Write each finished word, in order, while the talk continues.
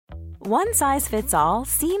One size fits all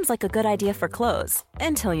seems like a good idea for clothes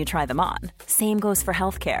until you try them on. Same goes for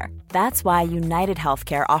healthcare. That's why United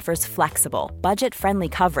Healthcare offers flexible, budget-friendly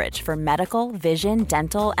coverage for medical, vision,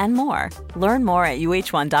 dental, and more. Learn more at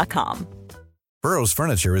uh1.com. Burrow's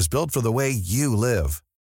furniture is built for the way you live.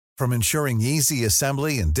 From ensuring easy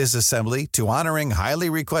assembly and disassembly to honoring highly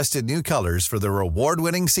requested new colors for their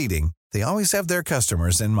award-winning seating, they always have their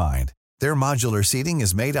customers in mind. Their modular seating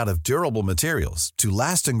is made out of durable materials to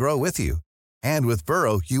last and grow with you. And with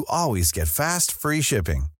Burrow, you always get fast, free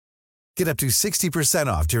shipping. Get up to 60%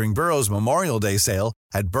 off during Burrow's Memorial Day sale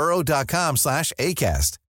at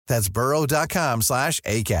burrow.com/ACAST. That's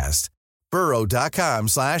burrow.com/ACAST.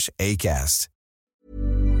 burrow.com/ACAST.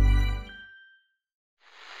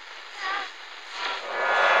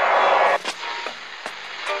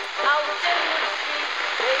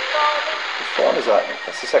 What is that?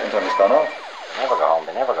 That's the second time it's gone off. They never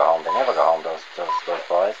go home, those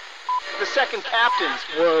boys. The second captain's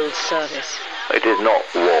world service. It is not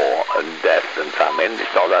war and death and famine.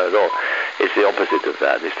 It's not that at all. It's the opposite of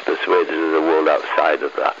that. It's to persuade us of the world outside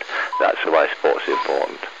of that. That's why sport's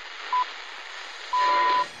important.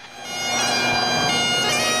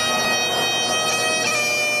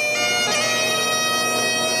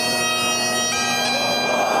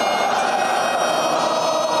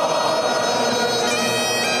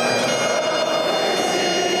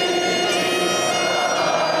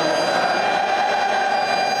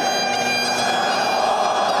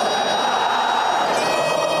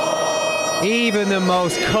 Even the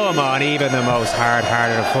most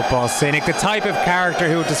hard-hearted of football cynic, the type of character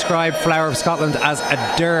who would describe Flower of Scotland as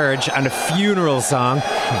a dirge and a funeral song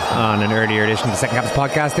on an earlier edition of the Second Captain's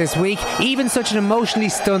podcast this week. Even such an emotionally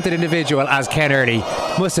stunted individual as Ken Early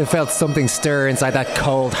must have felt something stir inside that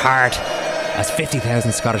cold heart as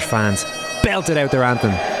 50,000 Scottish fans belted out their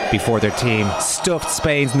anthem before their team stuffed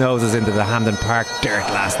Spain's noses into the Hampden Park dirt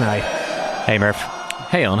last night. Hey Murph.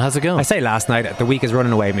 Hey, on, how's it going? I say last night, the week is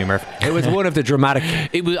running away with me, Murph. It was one of the dramatic.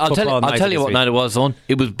 I'll tell you what night it was on.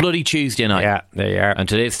 It was bloody Tuesday night. Yeah, there you are. And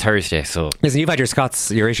today's Thursday, so. Listen, you've had your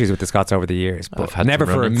issues with the Scots over the years, but never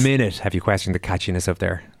for a minute have you questioned the catchiness of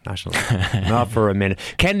their national anthem. Not for a minute.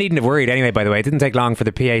 Ken needn't have worried anyway, by the way. It didn't take long for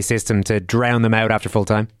the PA system to drown them out after full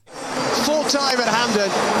time. Full time at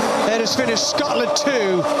Hampden. It has finished Scotland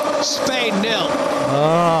 2, Spain 0.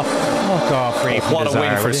 Oh, fuck off, Reef. What a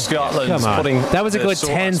win for Scotland. Come on. That was a good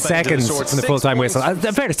 10 seconds from the full-time whistle.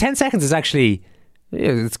 In fairness, 10 seconds is actually...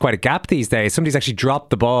 It's quite a gap these days. Somebody's actually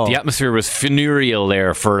dropped the ball. The atmosphere was funereal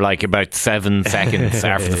there for like about 7 seconds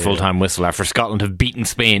after the full-time whistle, after Scotland have beaten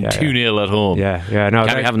Spain 2-0 at home. No,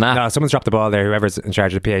 can't be having that. No, someone's dropped the ball there, whoever's in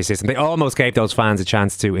charge of the PA system. They almost gave those fans a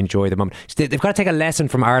chance to enjoy the moment. They've got to take a lesson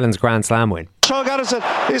from Ireland's Grand Slam win. Sean Gaddison,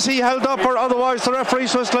 is he held up or otherwise the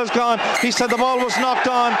referee's whistle has gone? He said the ball was knocked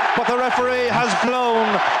on, but the referee has blown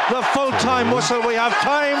the full-time whistle. We have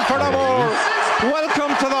time for the more.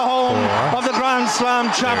 Welcome to the home of the Grand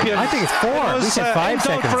Slam champion. I think it's 4. We said 5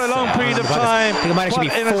 seconds for a long period of time. I think it might actually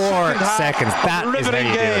be 4 seconds. That is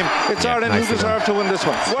riveting game. It's Ireland who deserve to win this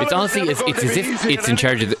one. It's honestly, it's as if it's in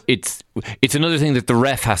charge of it's another thing that the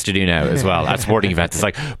ref has to do now as well at sporting events. It's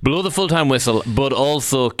like blow the full-time whistle, but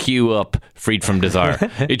also queue up Freed from Desire.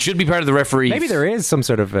 It should be part of the referee. Maybe there is some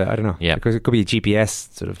sort of I don't know. Yeah, because it could be a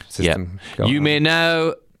GPS sort of system. Yeah. You may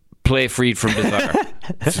now play Freed from Desire.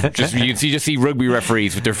 You just see rugby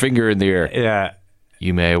referees with their finger in the air. Yeah.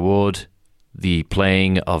 You may award the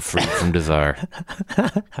playing of Freed from Desire.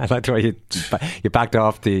 I like the way you backed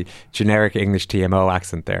off the generic English TMO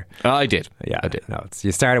accent there. I did. Yeah, I did. No,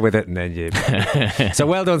 you started with it and then you... So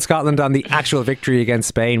well done, Scotland, on the actual victory against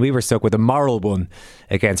Spain. We were stuck with a moral one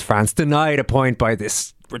against France, denied a point by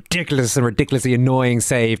this ridiculous and ridiculously annoying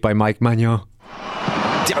save by Mike Magnon.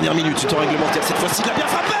 Dernière minute du temps réglementaire, cette fois-ci, il a bien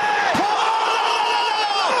frappé.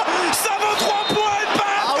 Ça vaut 3 points, et pas.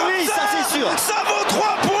 Ah oui, ça c'est sûr. Ça vaut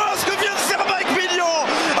 3 points, ce que vient de faire Mike Magnon.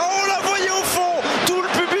 On la voyait au fond, tout le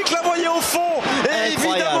public la voyait au fond. Et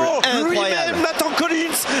évidemment, lui-même, Nathan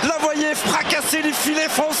Collins, la voyait fracasser les filets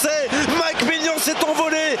français. Mike Magnon s'est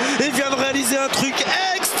envolé et vient de réaliser un truc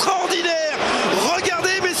extraordinaire.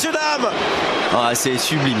 Regardez, messieurs, dames. Ah, c'est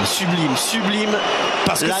sublime.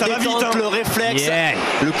 Parce que la ça va vite, hein. Le réflexe,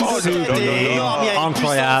 le coup de tête énorme,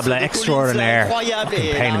 incroyable, extraordinaire.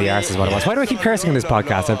 Fucking pain in the arse is what it was. Why do I keep cursing in this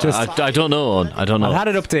podcast? I don't know. I've had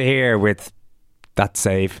it up to here with that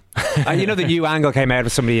save. You know, the new angle came out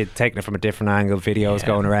of somebody had taken it from a different angle, videos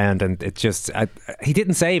going around, and it just he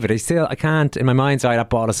didn't save it. I can't, in my mind's eye, that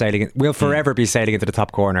ball is will forever be sailing into the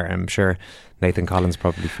top corner. I'm sure Nathan Collins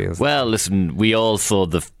probably feels well that. Listen, we all saw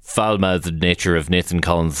the foul-mouthed nature of Nathan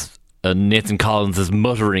Collins'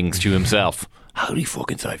 mutterings to himself how did he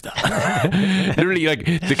fucking save that? Literally, like,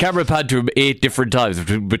 the camera panned to him 8 different times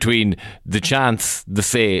between the chance,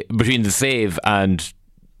 between the save and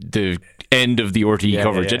the end of the RTE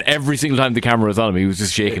coverage, and every single time the camera was on him, he was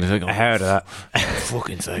just shaking. He's like, how did that?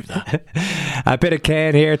 Fucking save that. A bit of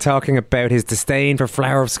Kane here talking about his disdain for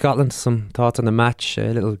Flower of Scotland. Some thoughts on the match.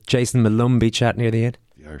 A little Jason Molumby chat near the end.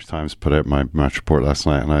 The Irish Times put out my match report last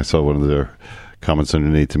night, and I saw one of their comments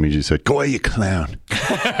underneath immediately said, "Go away, you clown."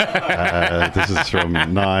 This is from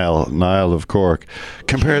Niall of Cork.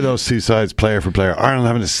 Compare those two sides player for player. Ireland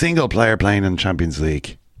having a single player playing in the Champions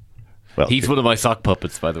League. Well, he's one of my sock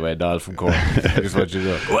puppets, by the way, Niall from Cork. I just want you to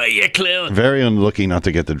know. Why you clown? Very unlucky not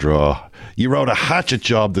to get the draw. You wrote a hatchet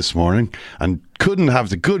job this morning and couldn't have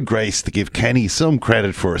the good grace to give Kenny some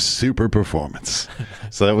credit for a super performance.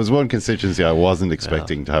 So that was one constituency I wasn't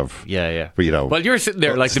expecting to have. Yeah. But, you know, well, you're sitting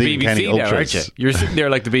there like the BBC Kenny now, ultras. aren't you? You're sitting there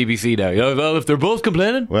like the BBC now. Well, if they're both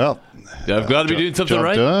complaining, well, I've got to be doing something job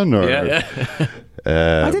right. Done, or, I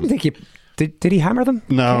didn't think he... Did he hammer them?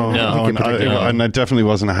 No, and it definitely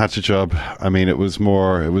wasn't a hatchet job. I mean, it was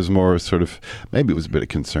more sort of, maybe it was a bit of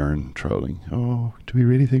concern, trolling. Oh, do we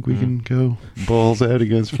really think we can go balls out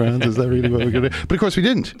against France? Is that really what we're going to do? But of course we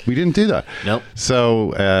didn't. We didn't do that. Nope.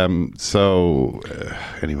 So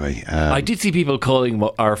anyway, I did see people calling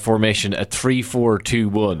our formation a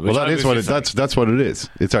 3-4-2-1. Well, that is what that's what it is.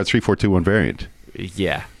 It's our 3-4-2-1 variant.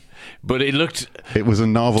 Yeah. But it was a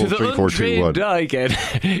novel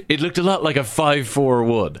 3-4-2-1. It looked a lot like a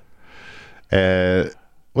 5-4-1.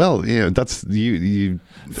 Well, yeah, that's you.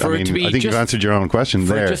 I think you've answered your own question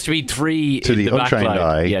there. For just to be three to in the back untrained line.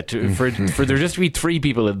 eye. Yeah, for there just to be 3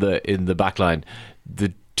 people in the back line.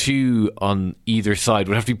 The 2 on either side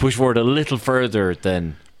would have to be pushed forward a little further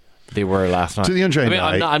than they were last night. To the untrained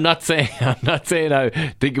eye. I'm not saying I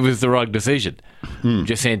think it was the wrong decision. I'm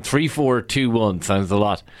just saying 3-4-2-1 sounds a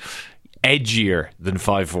lot edgier than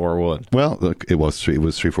 5-4-1. Well, look, it was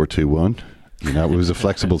 3-4-2-1. You know, it was a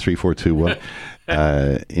flexible 3-4-2-1.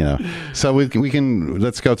 You know, so we can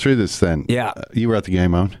let's go through this then. Yeah, you were at the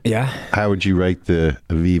game, on. Yeah. How would you rate the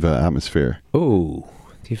Aviva atmosphere? Ooh,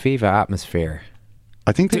 the Aviva atmosphere.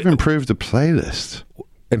 I think they've improved the playlist.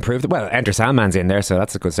 Improved. Well, Enter Sandman's in there, so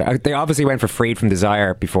that's a good start. They obviously went for Freed from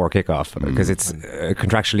Desire before kickoff because it's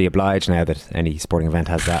contractually obliged now that any sporting event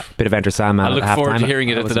has that bit of Enter Sandman. I look forward to hearing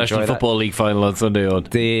it at the National Football League final on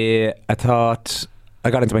Sunday. I thought I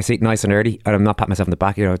got into my seat nice and early, and I'm not patting myself on the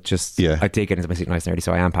back. You know, I did get into my seat nice and early,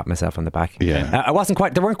 so I am patting myself on the back. Yeah, I wasn't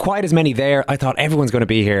quite. There weren't quite as many there. I thought everyone's going to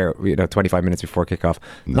be here. 25 minutes before kickoff.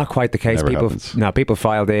 Not quite the case. People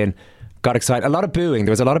filed in. Got excited. A lot of booing.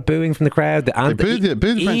 There was a lot of booing from the crowd. They booed the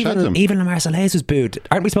French anthem. Even La Marseillaise was booed.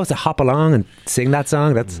 Aren't we supposed to hop along and sing that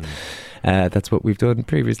song? That's what we've done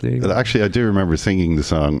previously. Actually, I do remember singing the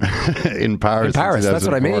song in Paris. In Paris, that's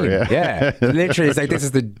what I mean. Yeah. Literally, it's like this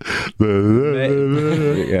is the.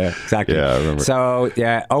 Yeah, exactly. Yeah, I remember. So,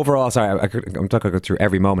 yeah, overall, sorry, I'm not going to go through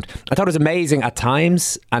every moment. I thought it was amazing at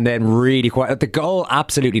times, and then really quiet. The goal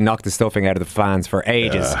absolutely knocked the stuffing out of the fans for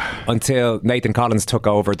ages until Nathan Collins took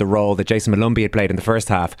over the role that Jason Molumby had played in the first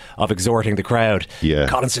half of exhorting the crowd. Yeah.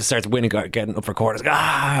 Collins just starts winning, getting up for corners,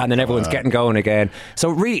 and then everyone's getting going again. So,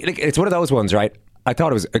 really, it's one of those ones, right? I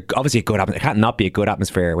thought it was obviously a good atmosphere. It can't not be a good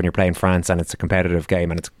atmosphere when you're playing France and it's a competitive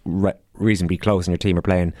game and it's reasonably close and your team are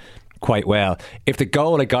playing quite well. If the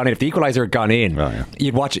goal had gone in, if the equaliser had gone in,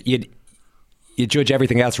 you'd watch it, you'd judge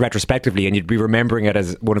everything else retrospectively and you'd be remembering it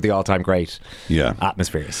as one of the all-time great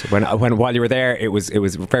atmospheres. While you were there, it was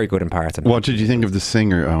very good in Paris. What did you think of the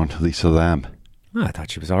singer, Lisa Lamb? I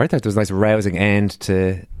thought she was alright. There was a nice rousing end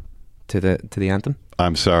to the anthem.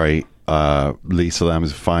 I'm sorry. Lisa Lamb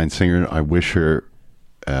is a fine singer. I wish her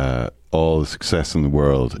all the success in the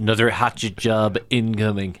world. Another hatchet job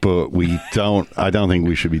incoming. But I don't think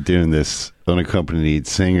we should be doing this unaccompanied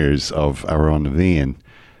singers of Aaron Levine.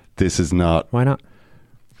 This is not. Why not?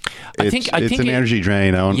 It's an energy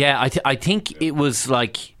drain. Yeah, I think it was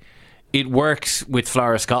like it works with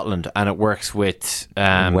Flower of Scotland and it works with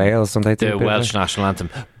Wales. The Welsh national anthem,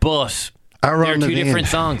 but. They're two different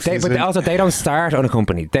songs. But also, they don't start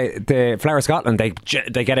unaccompanied. The Flower of Scotland, they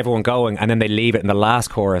get everyone going, and then they leave it in the last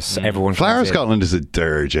chorus. Everyone. Flower of Scotland is a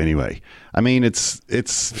dirge, anyway. I mean, it's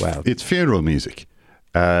funeral music.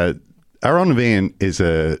 Aaron Levine is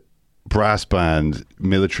a brass band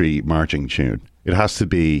military marching tune. It has to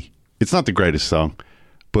be. It's not the greatest song,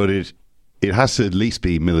 but it has to at least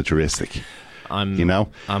be militaristic. I'm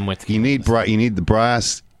with you. You need the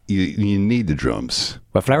brass. You need the drums.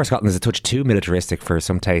 Well, Flower of Scotland is a touch too militaristic for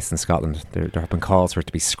some tastes in Scotland. There have been calls for it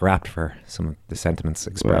to be scrapped for some of the sentiments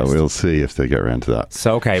expressed. Well, we'll see if they get around to that.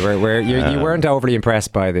 So, okay, you weren't overly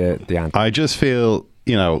impressed by the anthem. I just feel,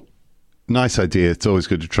 nice idea. It's always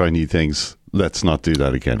good to try new things. Let's not do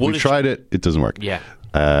that again. We've tried it. It doesn't work. Yeah.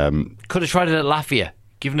 Could have tried it at Latvia.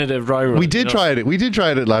 Given it a dry run. We did try it. We did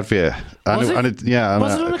try it at Latvia. Was it? And it, yeah.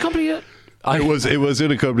 Was it unaccompanied yet? It was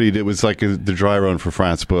unaccompanied. It was like the dry run for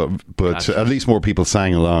France, but at least more people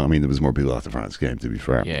sang along. I mean, there was more people at the France game, to be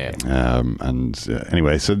fair. Yeah.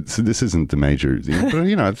 Anyway, so this isn't the major thing, but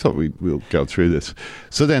I thought we'll go through this.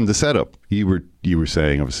 So then the setup. You were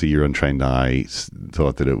saying, obviously, your untrained eye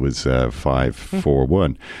thought that it was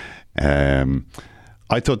 5-4-1.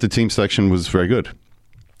 I thought the team selection was very good.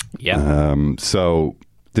 Yeah. So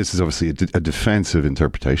this is obviously a defensive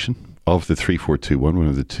interpretation of the 3-4-2-1, one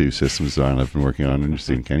of the two systems that I've been working on.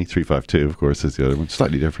 Interesting, Kenny. 3-5-2, of course, is the other one.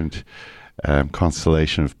 Slightly different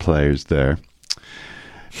constellation of players there.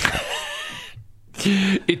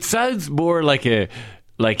 It sounds more like a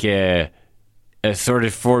sort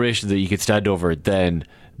of formation that you could stand over than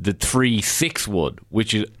the 3-6-1,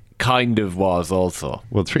 which it kind of was also.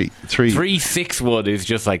 Well, 3-6-1 is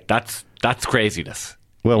just like that's craziness.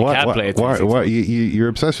 Well, you're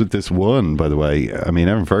obsessed with this one, by the way. I mean,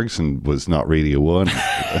 Evan Ferguson was not really a one. So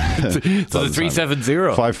the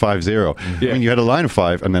 3-7-0. 5-5-0. I mean, you had a line of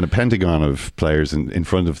 5 and then a pentagon of players in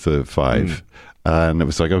front of the 5. And it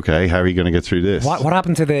was like, okay, how are you going to get through this? What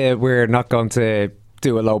happened to we're not going to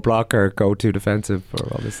do a low block or go too defensive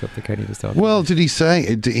or all this stuff that Kenny was talking about? Well, did he say?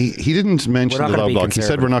 He didn't mention the low block. He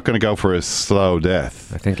said we're not going to go for a slow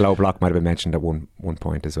death. I think low block might have been mentioned at one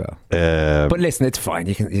point as well. But listen, it's fine.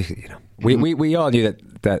 We all knew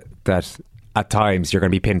that at times you're going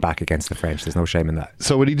to be pinned back against the French. There's no shame in that.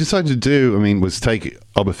 So what he decided to do, was take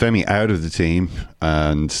Obafemi out of the team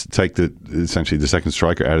and take essentially the second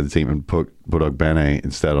striker out of the team and put Ogbene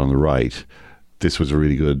instead on the right. This was a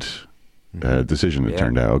really good decision. It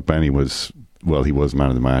turned out Ogbene was man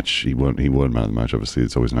of the match. He won man of the match. Obviously,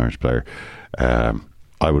 it's always an Irish player.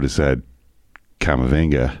 I would have said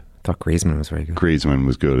Camavinga. I thought Griezmann was very good. Griezmann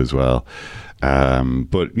was good as well.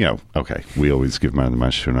 But okay, we always give man of the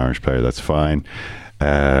match to an Irish player. That's fine.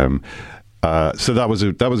 So that was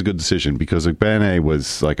a good decision because Ogbene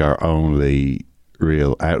was like our only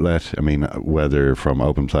real outlet. I mean, whether from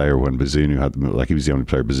open play or when Bazunu he was the only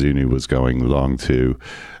player Bazunu was going long to.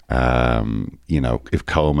 If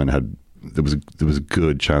Coleman had, there was a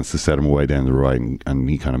good chance to set him away down the right, and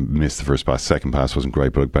he kind of missed the first pass. Second pass wasn't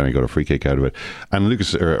great, but Ogbene got a free kick out of it. And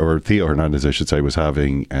Lucas or Theo Hernandez, I should say, was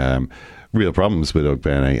having real problems with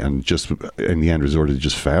Ogbene, and just in the end resorted to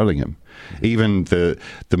just fouling him. Even the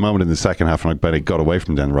moment in the second half when Ogbene got away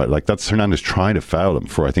from down the right, like that's Hernandez trying to foul him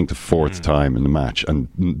for I think the fourth time in the match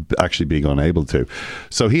and actually being unable to.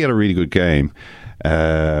 So he had a really good game.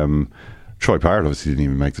 Troy Parrott obviously didn't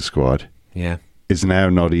even make the squad. Yeah. Is now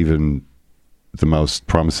not even the most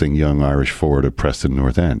promising young Irish forward at Preston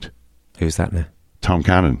North End. Who's that now? Tom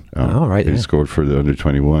Cannon. Who scored for the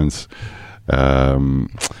under-21s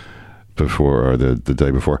before, or the day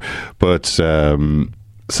before. But so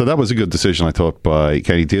that was a good decision, I thought, by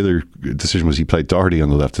Kenny. The other decision was he played Doherty on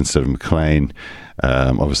the left instead of McLean.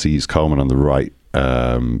 Obviously, he's Coleman on the right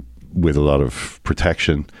with a lot of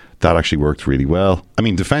protection. That actually worked really well. I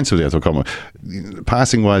mean, defensively, I thought Coleman,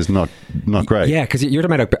 passing wise, not great. Yeah, because you're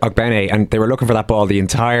talking about Ogbene, and they were looking for that ball the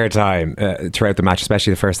entire time throughout the match,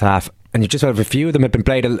 especially the first half. And you just have a few of them had been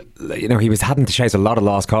played. He was having to chase a lot of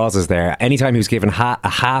lost causes there. Anytime he was given a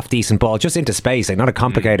half decent ball, just into space, not a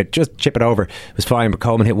complicated, just chip it over, it was fine. But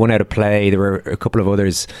Coleman hit one out of play. There were a couple of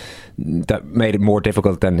others that made it more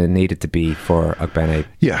difficult than it needed to be for Ogbene.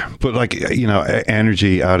 Yeah, but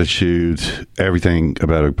energy, attitude, everything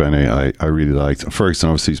about Ogbene, I really liked. Ferguson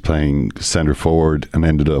obviously is playing centre forward and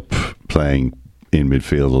ended up playing in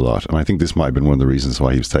midfield a lot, and I think this might have been one of the reasons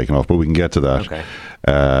why he was taken off, but we can get to that. Okay.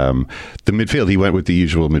 The midfield, he went with the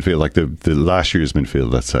usual midfield, like the last year's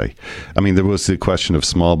midfield, let's say. I mean, there was the question of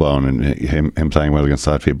Smallbone and him playing well against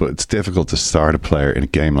Latvia, but it's difficult to start a player in a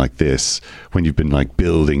game like this when you've been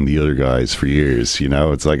building the other guys for years.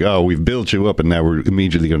 It's like, oh, we've built you up and now we're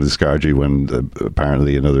immediately going to discard you when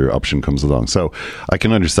apparently another option comes along. So I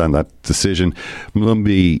can understand that decision.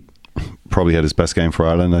 Molumby probably had his best game for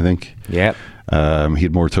Ireland, I think. Yeah. He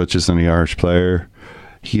had more touches than the Irish player.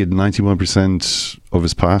 He had 91% of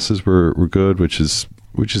his passes were good, which is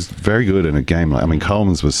very good in a game.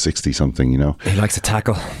 Coleman's was 60 something. He likes to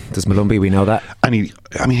tackle. Does Molumby? We know that. And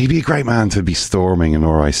I mean, he'd be a great man to be storming an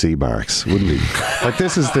RIC barracks, wouldn't he? Like,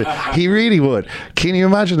 he really would. Can you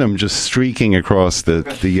imagine him just streaking across the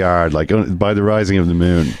yard, like, by the rising of the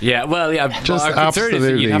moon? Yeah, well, yeah. Just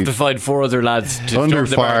absolutely. You'd have to find 4 other lads to under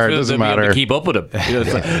fire. Doesn't matter. To keep up with him.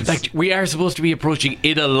 Like, we are supposed to be approaching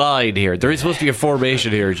in a line here. There is supposed to be a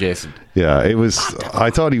formation here, Jason. Yeah, it was. I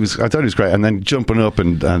thought he was great, and then jumping up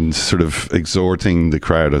and sort of exhorting the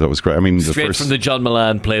crowd. I thought was great. I mean, straight from the John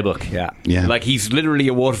Milan playbook. Yeah. Like, he's literally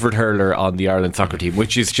a Waterford hurler on the Ireland soccer team,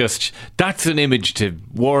 which is just, that's an image to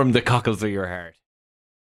warm the cockles of your heart.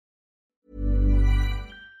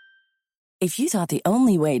 If you thought the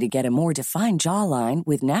only way to get a more defined jawline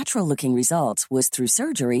with natural-looking results was through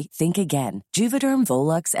surgery, think again. Juvederm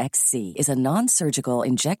Volux XC is a non-surgical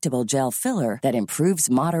injectable gel filler that improves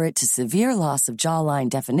moderate to severe loss of jawline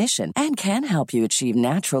definition and can help you achieve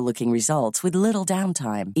natural-looking results with little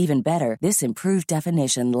downtime. Even better, this improved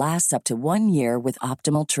definition lasts up to 1 year with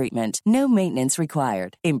optimal treatment. No maintenance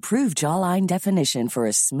required. Improve jawline definition for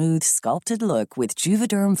a smooth, sculpted look with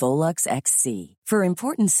Juvederm Volux XC. For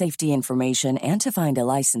important safety information and to find a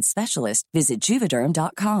licensed specialist, visit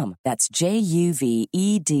Juvederm.com. That's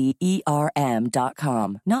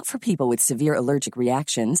JUVEDERM.com. Not for people with severe allergic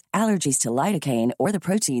reactions, allergies to lidocaine, or the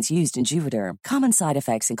proteins used in Juvederm. Common side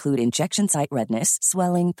effects include injection site redness,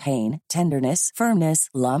 swelling, pain, tenderness, firmness,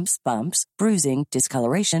 lumps, bumps, bruising,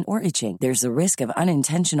 discoloration, or itching. There's a risk of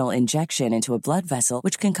unintentional injection into a blood vessel,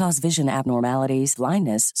 which can cause vision abnormalities,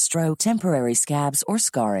 blindness, stroke, temporary scabs, or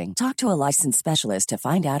scarring. Talk to a licensed specialist to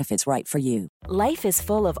find out if it's right for you. Life is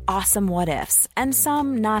full of awesome what-ifs, and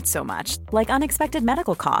some not so much, like unexpected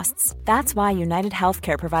medical costs. That's why United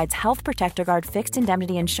Healthcare provides Health Protector Guard fixed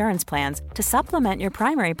indemnity insurance plans to supplement your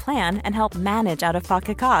primary plan and help manage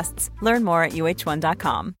out-of-pocket costs. Learn more at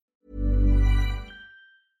uh1.com.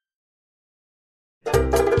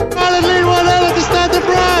 Ireland lead 1-0 to stand the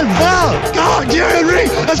brand. Well, God, Henry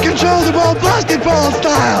has controlled the ball basketball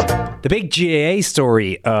style. The big GAA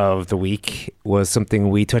story of the week was something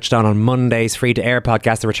we touched on Monday's free-to-air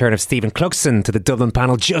podcast, the return of Stephen Cluxton to the Dublin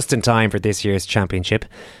panel just in time for this year's championship.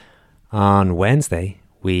 On Wednesday,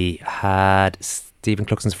 we had Stephen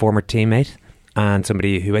Cluxton's former teammate and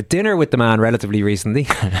somebody who had dinner with the man relatively recently,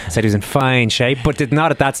 said he was in fine shape, but did not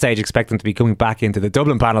at that stage expect him to be coming back into the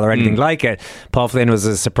Dublin panel or anything like it. Paul Flynn was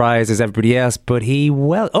as surprised as everybody else, but he,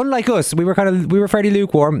 well, unlike us, we were fairly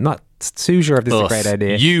lukewarm. Not too sure if this is a great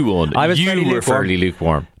idea. You were fairly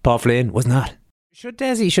lukewarm. Paul Flynn was not. Should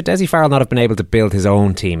Desi Farrell not have been able to build his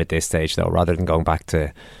own team at this stage, though, rather than going back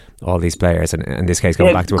to all these players, and in this case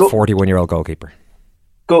going back to a 41-year-old goalkeeper?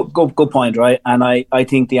 Good point, right? And I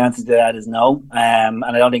think the answer to that is no. And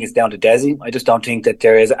I don't think it's down to Desi. I just don't think that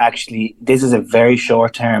there is actually, this is a very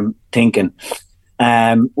short-term thinking,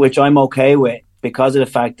 which I'm okay with, because of the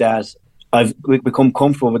fact that I've become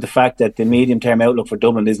comfortable with the fact that the medium-term outlook for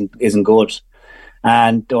Dublin isn't good.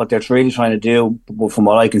 And what they're really trying to do, from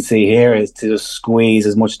what I can see here, is to just squeeze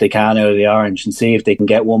as much as they can out of the orange and see if they can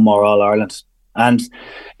get one more All-Ireland. And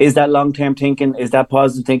is that long-term thinking? Is that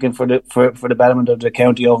positive thinking for the betterment of the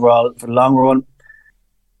county overall for the long run?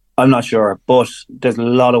 I'm not sure, but there's a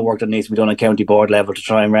lot of work that needs to be done at county board level to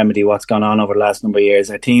try and remedy what's gone on over the last number of years.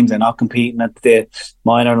 Our teams are not competing at the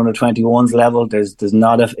minor under 21s level. There's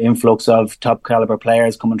not an influx of top caliber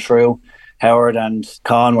players coming through. Howard and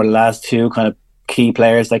Con were the last two kind of key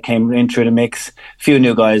players that came in through the mix. A few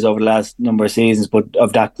new guys over the last number of seasons, but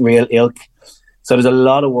of that real ilk. So there's a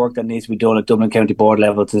lot of work that needs to be done at Dublin County Board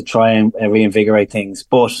level to try and reinvigorate things.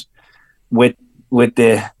 But with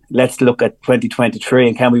the, let's look at 2023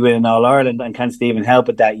 and can we win in All-Ireland, and can Stephen help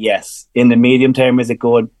with that? Yes. In the medium term, is it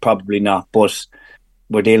good? Probably not. But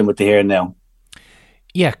we're dealing with the here and now.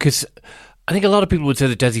 Yeah, because I think a lot of people would say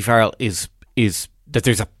that Desi Farrell is that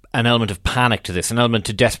there's an element of panic to this, an element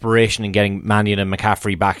to desperation in getting Mannion and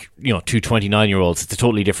McCaffrey back, two 29-year-olds. It's a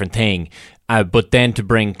totally different thing. But then to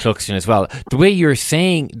bring Cluxton as well. The way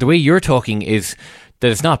you're talking is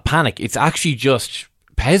that it's not panic. It's actually just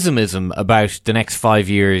pessimism about the next 5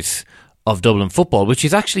 years of Dublin football, which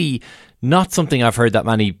is actually not something I've heard that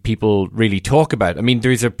many people really talk about. I mean,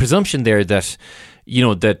 there's a presumption there that,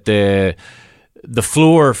 that the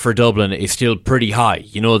floor for Dublin is still pretty high.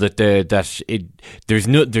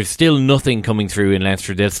 There's still nothing coming through in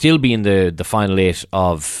Leinster. They'll still be in the final 8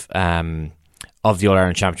 of the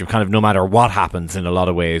All-Ireland Championship, kind of no matter what happens in a lot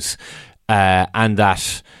of ways, and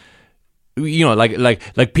that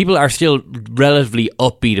like people are still relatively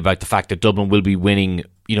upbeat about the fact that Dublin will be winning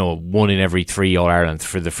 1 in every 3 All-Irelands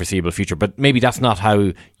for the foreseeable future. But maybe that's not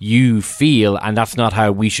how you feel, and that's not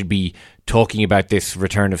how we should be talking about this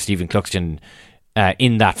return of Stephen Cluxton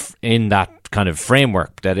in that kind of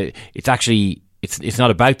framework. That it's actually it's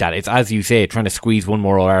not about that. It's, as you say, trying to squeeze one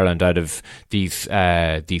more All-Ireland out of these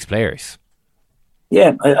players.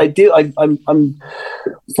 Yeah, I do. I'm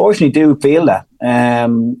fortunately do feel that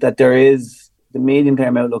that there is the medium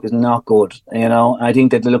term outlook is not good. You know, I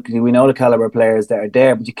think that we know the caliber of players that are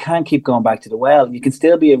there, but you can't keep going back to the well. You can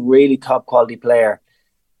still be a really top quality player,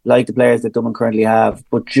 like the players that Dublin currently have,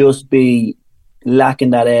 but just be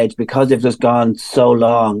lacking that edge because they've just gone so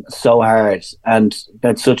long, so hard, and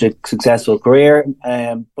had such a successful career.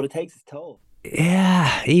 But it takes its toll.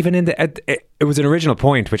 Yeah, even in it was an original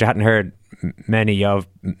point which I hadn't heard many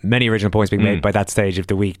original points being made by that stage of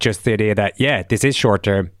the week. Just the idea that this is short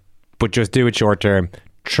term, but just do it short term.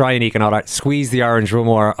 Try and eke an All-Ireland, squeeze the orange, one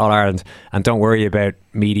more All-Ireland, and don't worry about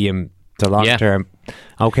medium to long term.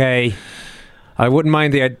 Okay. I wouldn't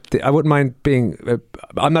mind being.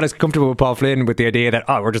 I'm not as comfortable with Paul Flynn with the idea that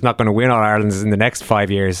we're just not going to win All Irelands in the next 5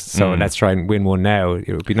 years, so let's try and win one now. It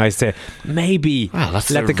would be nice to maybe let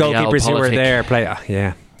the goalkeepers who are there play.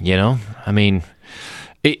 Yeah, you know, I mean,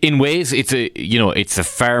 in ways, it's a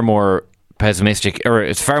far more pessimistic, or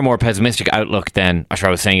it's far more pessimistic outlook than. I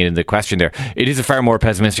was saying it in the question there. It is a far more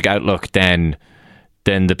pessimistic outlook than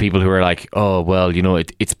the people who are like, oh well, you know,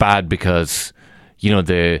 it's bad because. You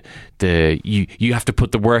know, you have to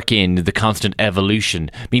put the work in, the constant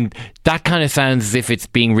evolution. I mean, that kind of sounds as if it's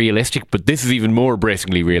being realistic, but this is even more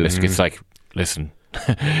bracingly realistic. It's like, listen,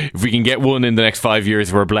 if we can get one in the next 5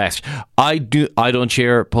 years, we're blessed. I don't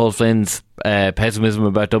share Paul Flynn's pessimism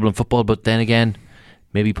about Dublin football, but then again,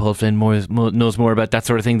 maybe Paul Flynn knows more about that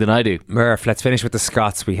sort of thing than I do. Murph, let's finish with the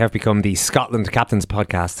Scots. We have become the Scotland Captains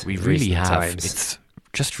podcast. We really have. It's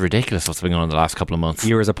just ridiculous what's been going on in the last couple of months.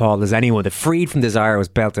 You were as appalled as anyone. The Freed from Desire was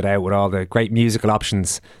belted out with all the great musical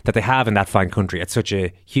options that they have in that fine country at such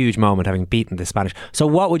a huge moment, having beaten the Spanish. So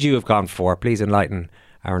what would you have gone for? Please enlighten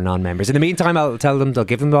our non-members. In the meantime, I'll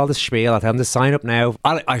give them all the spiel. I'll tell them to sign up now.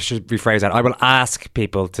 I should rephrase that. I will ask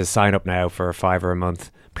people to sign up now for $5 a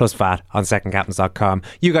month plus VAT on secondcaptains.com.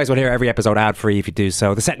 You guys will hear every episode ad-free if you do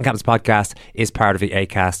so. The Second Captains podcast is part of the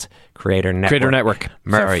Acast Creator Network.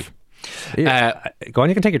 Sorry. Go on,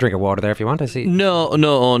 you can take a drink of water there if you want. I see. No.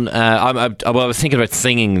 I was thinking about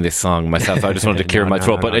singing this song myself. I just wanted to clear my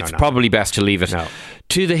throat, but it's probably best to leave it. No.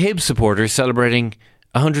 To the Hibs supporters celebrating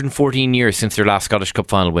 114 years since their last Scottish Cup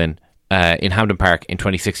final win in Hampden Park in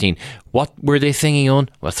 2016. What were they singing on?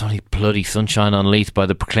 Well, it's only bloody Sunshine on Leith by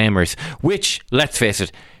the Proclaimers, which, let's face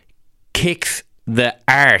it, kicks the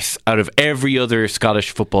arse out of every other Scottish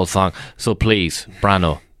football song. So please,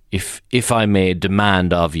 Brano, if I may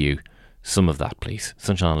demand of you some of that, please.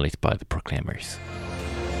 Sunshine on Leith by the Proclaimers.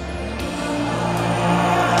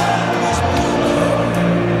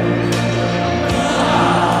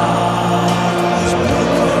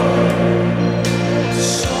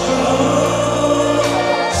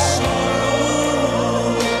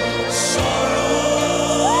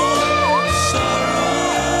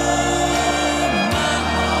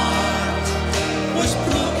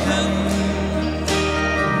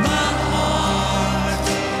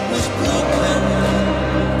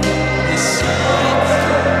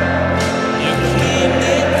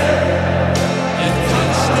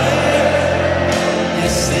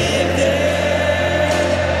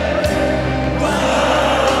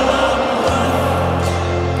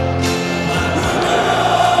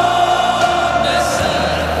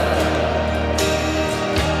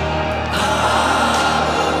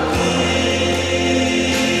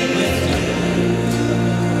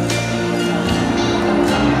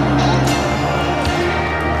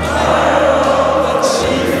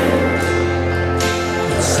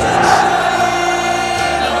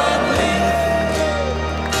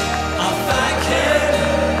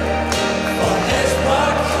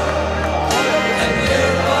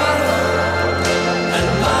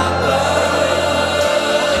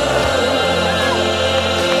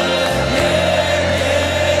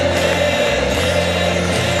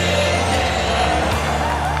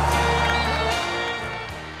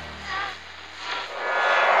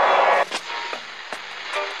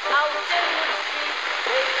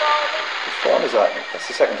 That's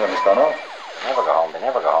the second time it's gone off. They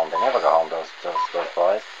never go home, those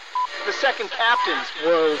boys. The Second Captains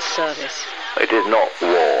World Service. It is not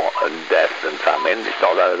war and death and famine. It's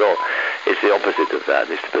not that at all. It's the opposite of that.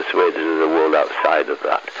 It's to persuade us of the world outside of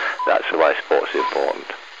that. That's why sport's important.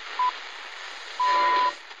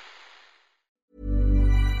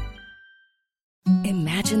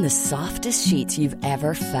 Imagine the softest sheets you've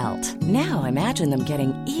ever felt. Now imagine them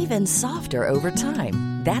getting even softer over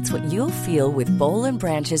time. That's what you'll feel with Boll &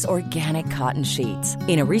 Branch's organic cotton sheets.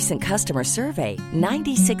 In a recent customer survey,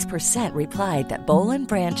 96% replied that Boll &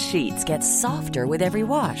 Branch sheets get softer with every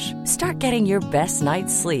wash. Start getting your best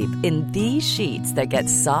night's sleep in these sheets that get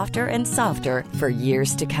softer and softer for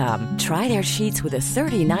years to come. Try their sheets with a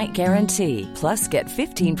 30-night guarantee. Plus, get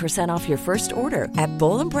 15% off your first order at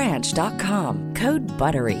bollandbranch.com. Code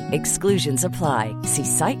BUTTERY. Exclusions apply. See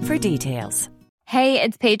site for details. Hey,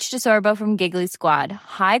 it's Paige DeSorbo from Giggly Squad.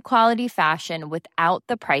 High quality fashion without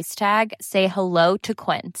the price tag. Say hello to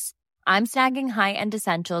Quince. I'm snagging high-end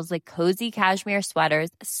essentials like cozy cashmere sweaters,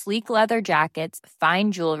 sleek leather jackets,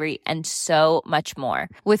 fine jewelry, and so much more.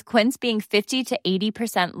 With Quince being 50 to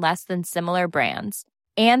 80% less than similar brands.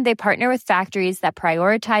 And they partner with factories that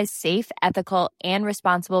prioritize safe, ethical, and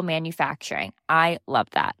responsible manufacturing. I love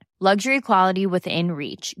that. Luxury quality within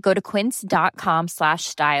reach. Go to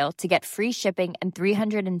quince.com/style to get free shipping and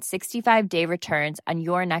 365-day returns on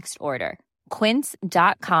your next order.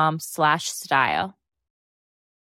 Quince.com/style.